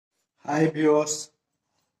हाय viewers,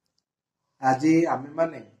 आज आम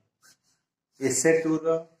मैंने एसए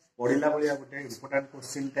 2 पढ़ला भाया गोटे इम्पोर्टाट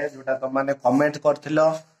क्वेश्चन टे जोटा तुम मैंने कमेंट कर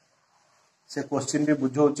से क्वेश्चन टी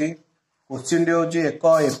बुझाऊँगी। क्वेश्चन टी हूँ एक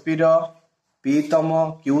एपी पीतम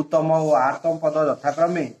क्यूतम और आरतम पद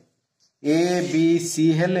यथाक्रमे ए बी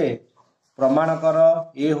सी हेले प्रमाण कर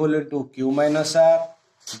ए whole into Q minus are,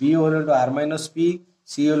 B whole into are minus P,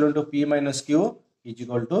 C whole into P minus Q is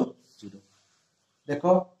equal to 0।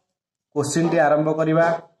 देखो क्वेश्चन टी आरंभ करिबा।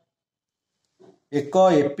 एक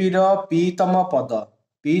एपी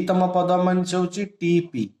पीतम पद मानस होची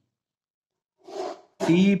टीपी।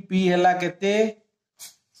 टीपी हैला केते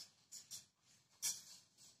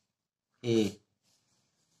ए,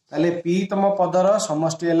 ताले पीतम पदर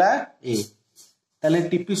समष्टि हैला ए। ताले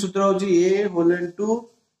टीपी सूत्र होची ए whole into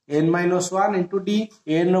n minus 1 into D.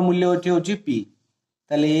 n रो मूल्य होची होची p,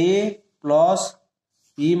 ताले ए plus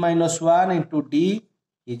p minus 1 into D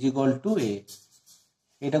is equal to ए।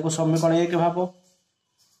 एटा को समीकरण 1 भाबो।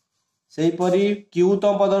 सेही परी क्यू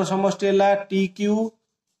तो पदर समष्टि हैला T Q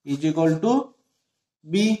is equal to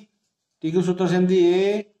be. T Q सूत्र सेमती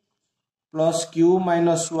ए plus Q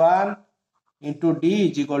minus 1 into D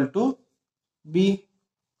is equal to be.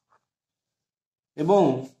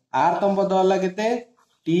 एवं आर तम पद हला केते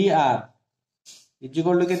T R is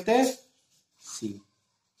equal to केते सी।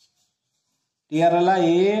 टी आर हला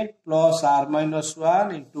ए plus are minus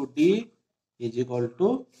 1 into D is equal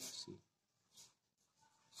to सी।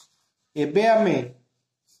 एबे आमे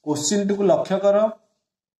क्वेश्चन टी को लक्ष्य करो।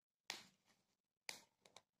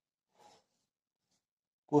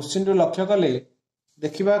 क्वेश्चन टी लक्ष्य कले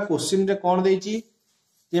देखिबा क्वेश्चन रे कोन देइची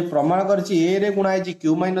जे प्रमाण करची ए रे गुणा आइची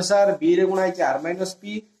क्यू माइनस आर, बी रे गुणा आइची आर माइनस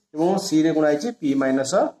पी एवं सी रे गुणा आइची पी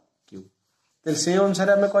माइनस क्यू। तेल से अनुसार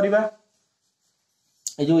हमें करबा।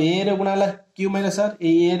 ए जो ए रे गुणा ला क्यू माइनस आर,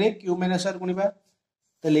 ए रे क्यू माइनस आर गुणिबा।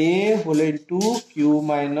 तेल ए whole into Q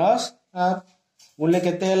minus are गुणले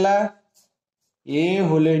केते हैला ए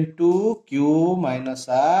whole into Q minus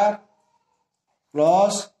are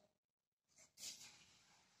plus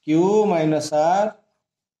Q minus are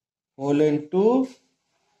whole into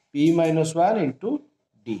P minus 1 into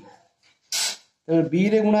D. तो बी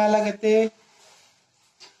रे गुणा हला केते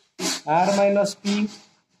आर माइनस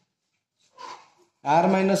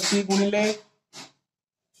पी गुणिले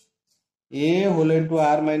ए whole into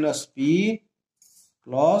are minus P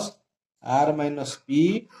plus are minus P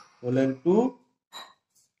whole into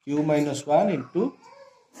Q minus 1 into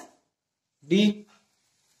D.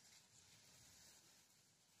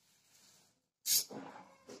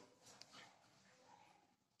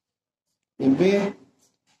 एबे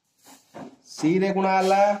सी रे गुणा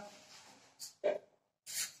हला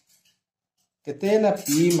केते ना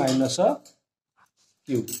पी माइनस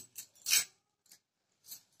क्यू।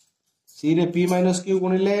 सी रे पी माइनस क्यू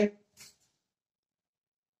गुणिले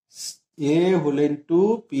ए whole into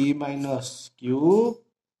P minus Q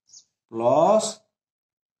plus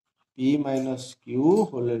P minus Q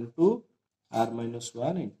whole into are minus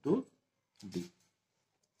 1 into D.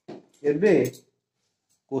 एबे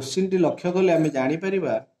question T लक्ष्य कले आम जानी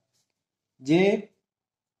परिबा जे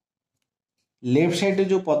लेफ्ट साइड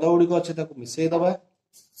जो पद गुड़िक अच्छे ताको मिसई दबा।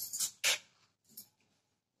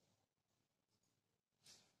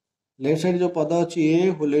 लेफ्ट साइड जो पद अच्छी ए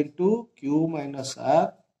whole into Q minus are,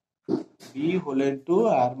 B whole into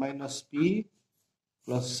are minus P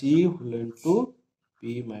plus C whole into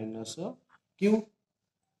P minus Q.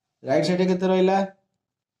 Right side केते रहिला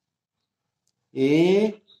ए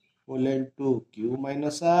whole into Q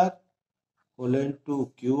minus are whole into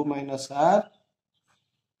Q minus R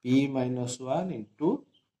P minus 1 into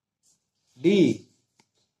D.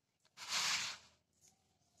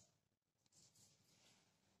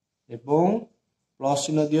 एवं plus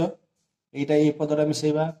चिन्ह दियो एटा ए पदरा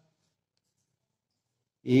मिसेबा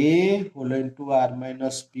ए whole into are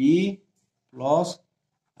minus P plus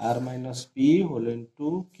are minus P whole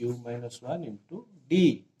into Q minus 1 into D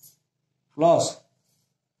plus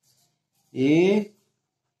A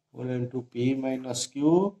whole into P minus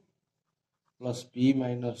Q plus P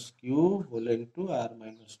minus Q whole into are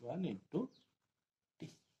minus 1 into D.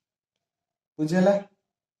 बुझेला।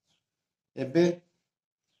 एबे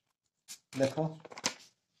देखो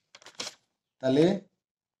ताले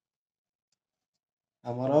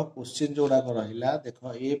हमर question जोड़ा रहिला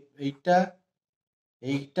देखो एटा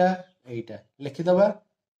एटा एटा लिखि दबा।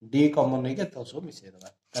 डी कॉमन नहीं के तो सब मिसई दबा।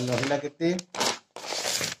 ताले रहिला केते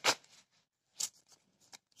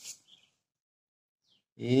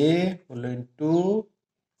ए whole into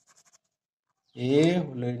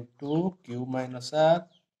Q minus are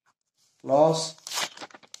plus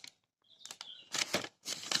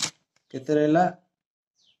केते रहला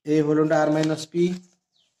A whole into R minus P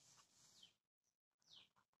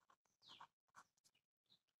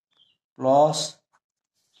plus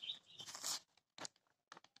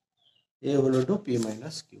A whole into P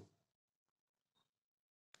minus Q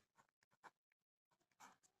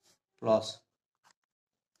plus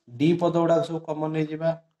D पद गुड़ा सब कॉमन नहीं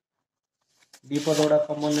जिबा D पद गुड़ा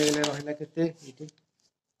कॉमन नहीं गले रहिला केते इटी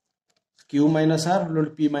Q minus R whole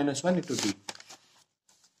into P minus 1 into D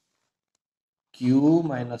Q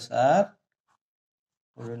minus R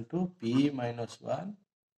whole into P minus 1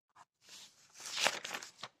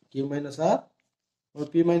 Q minus R और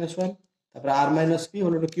P minus 1 तापर R minus P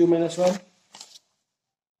whole into Q minus 1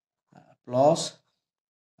 plus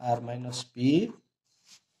R minus P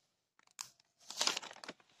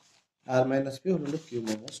R minus P whole into Q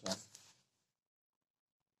minus 1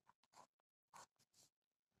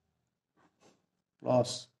 plus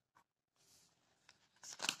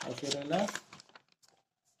okay रहला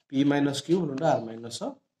P minus Q whole into R minus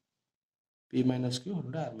P minus Q whole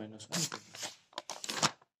into R minus 1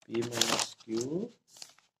 P minus Q whole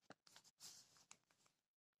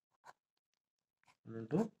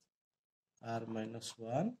into R minus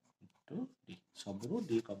 1 into D सबरू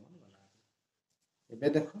D common वाला एबे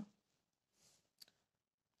देखो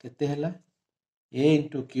केते हला A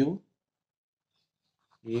into Q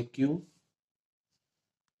AQ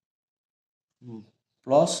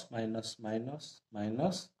plus minus minus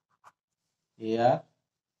minus AR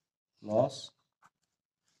plus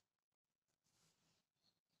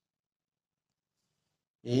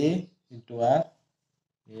A into R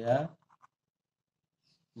AR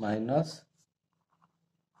minus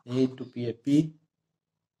A into PAP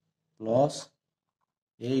plus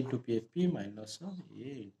A into PAP minus A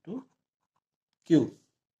into Q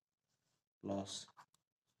plus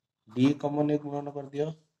D common एक गुणन कर दियो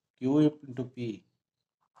Q into P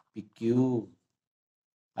PQ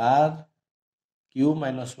R Q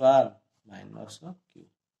minus 1 minus Q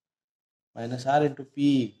minus R into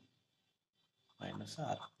P minus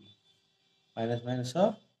RP minus minus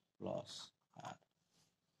plus R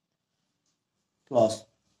plus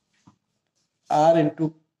R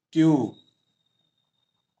into Q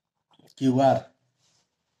QR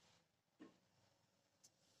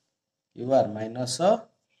QR minus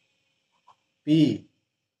P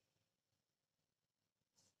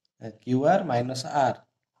QR minus R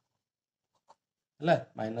है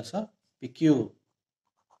minus PQ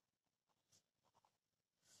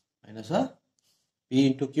minus P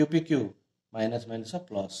into Q PQ minus minus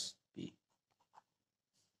plus P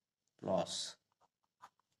plus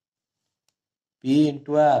P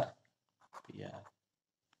into R PR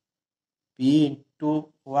P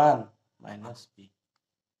into 1 minus P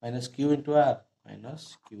minus Q into R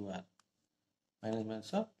minus QR minus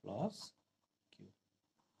minus plus Q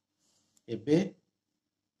एबे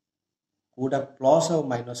कोडा plus और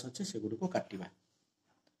minus अच्छे से good को काटिबा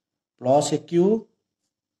plus AQ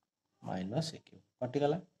minus AQ कटि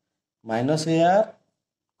गला minus AR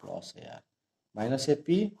plus AR minus AP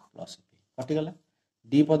plus AP कटि गला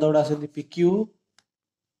D पद उडा से PQ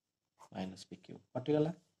माइनस PQ कटि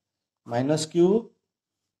गला minus Q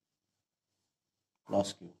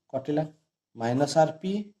plus Q कटिला minus RP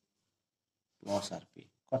plus RP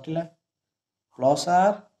कटिला plus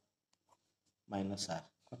R minus R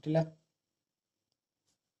कटिला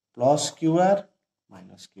plus QR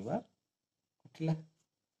minus QR कटिला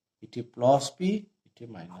इटी plus P इटी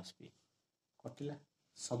minus P कटिला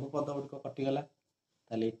सब पद good कटि गला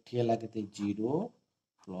ताले इठी हला केते 0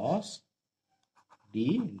 plus D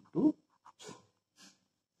into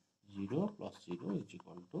 0 plus 0 is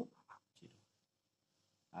equal to 0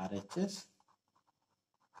 RHS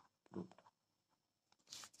proved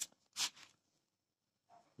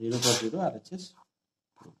 0 plus 0 RHS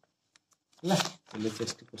proved हला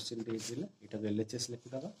LHS T question दे दिले एटा LHS लिखि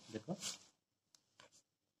दबा देखो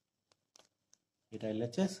एटा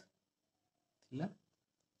LHS थिला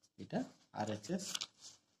एटा RHS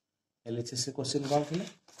LHS से क्वेश्चन कौन थिला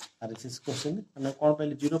RHS क्वेश्चन हम कौन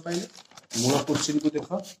पाइले 0 पाइले मूल क्वेश्चन को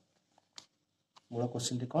देखो मूल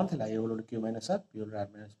क्वेश्चन टी कौन थिला A whole Q minus R P whole R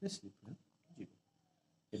minus P C 0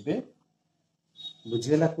 एबे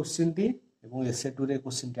बुझेला क्वेश्चन टी एवं एसे 2 रे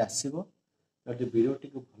क्वेश्चन टी आसीबो जदि वीडियो टी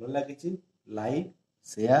को भलो लागि छि लाइक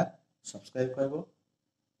शेयर सब्सक्राइब करबो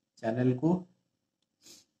चैनल को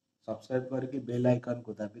सब्सक्राइब करके बेल आइकन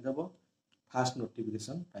को दाबी दबो फास्ट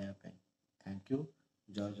नोटिफिकेशन पाया पे थैंक यू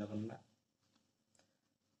जय जगन्नाथ।